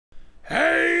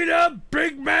The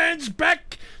big man's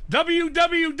back.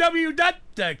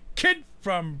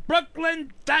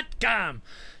 www.thekidfrombrooklyn.com.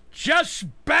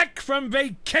 Just back from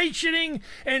vacationing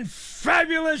in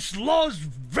fabulous Las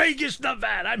Vegas,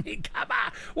 Nevada. I mean, come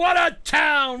on. What a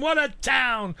town. What a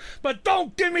town. But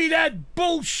don't give me that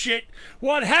bullshit.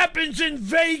 What happens in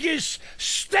Vegas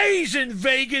stays in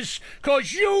Vegas,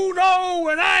 'cause you know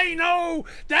and I know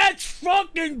that's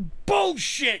fucking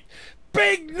bullshit.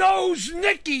 Big Nose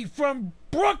Nicky from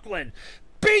Brooklyn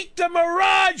beat the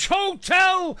Mirage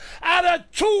Hotel out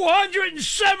of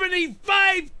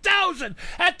 $275,000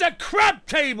 at the crap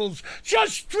tables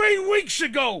just 3 weeks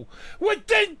ago.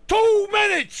 Within 2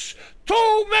 minutes.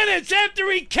 2 minutes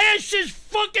after he cashed his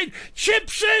fucking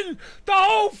chips in, the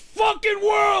whole fucking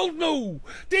world knew.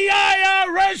 The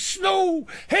IRS knew.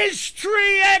 His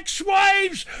 3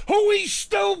 ex-wives, who he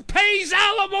still pays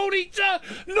alimony to,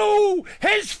 knew.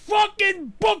 His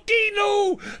fucking bookie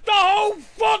knew. The whole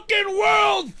fucking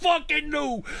world fucking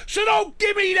knew. So don't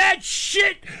give me that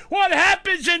shit. What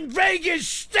happens in Vegas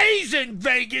stays in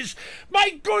Vegas. My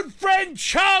good friend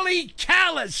Charlie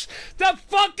Callis, the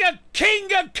fucking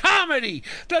king of comedy,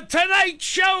 the Tonight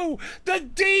Show, the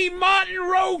D. Martin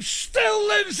Rose, still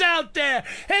lives out there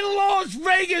in Las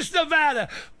Vegas, Nevada.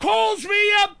 Calls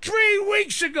me up 3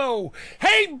 weeks ago.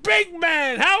 Hey, big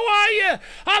man, how are you?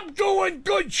 I'm doing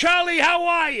good, Charlie. How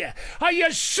are you? Are you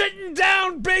sitting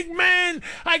down, big man?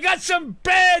 I got some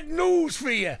bad news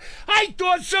for you. I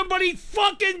thought somebody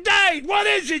fucking died. What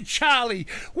is it, Charlie?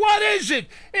 What is it?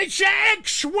 It's your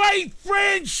ex-wife,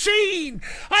 Francine.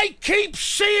 I keep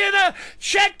seeing her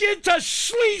check into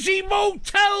sleazy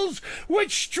motels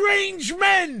with strange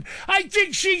men. I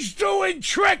think she's doing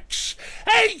tricks.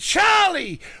 Hey,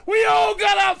 Charlie, we all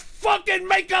gotta fucking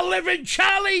make a living,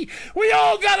 Charlie. We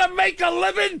all gotta make a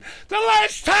living. The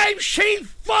last time she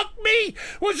fucked me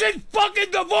was in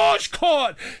fucking divorce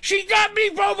court. She got me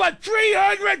for over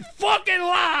 300 fucking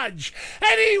lodge.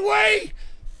 Anyway,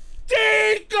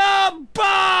 think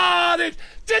about it.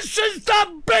 This is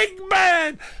the big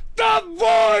man, the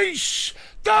voice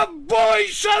of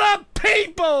the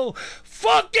people.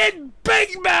 Fucking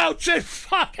big mouths and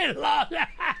fucking love.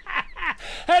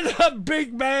 And the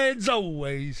big man's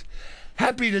always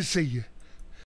happy to see you.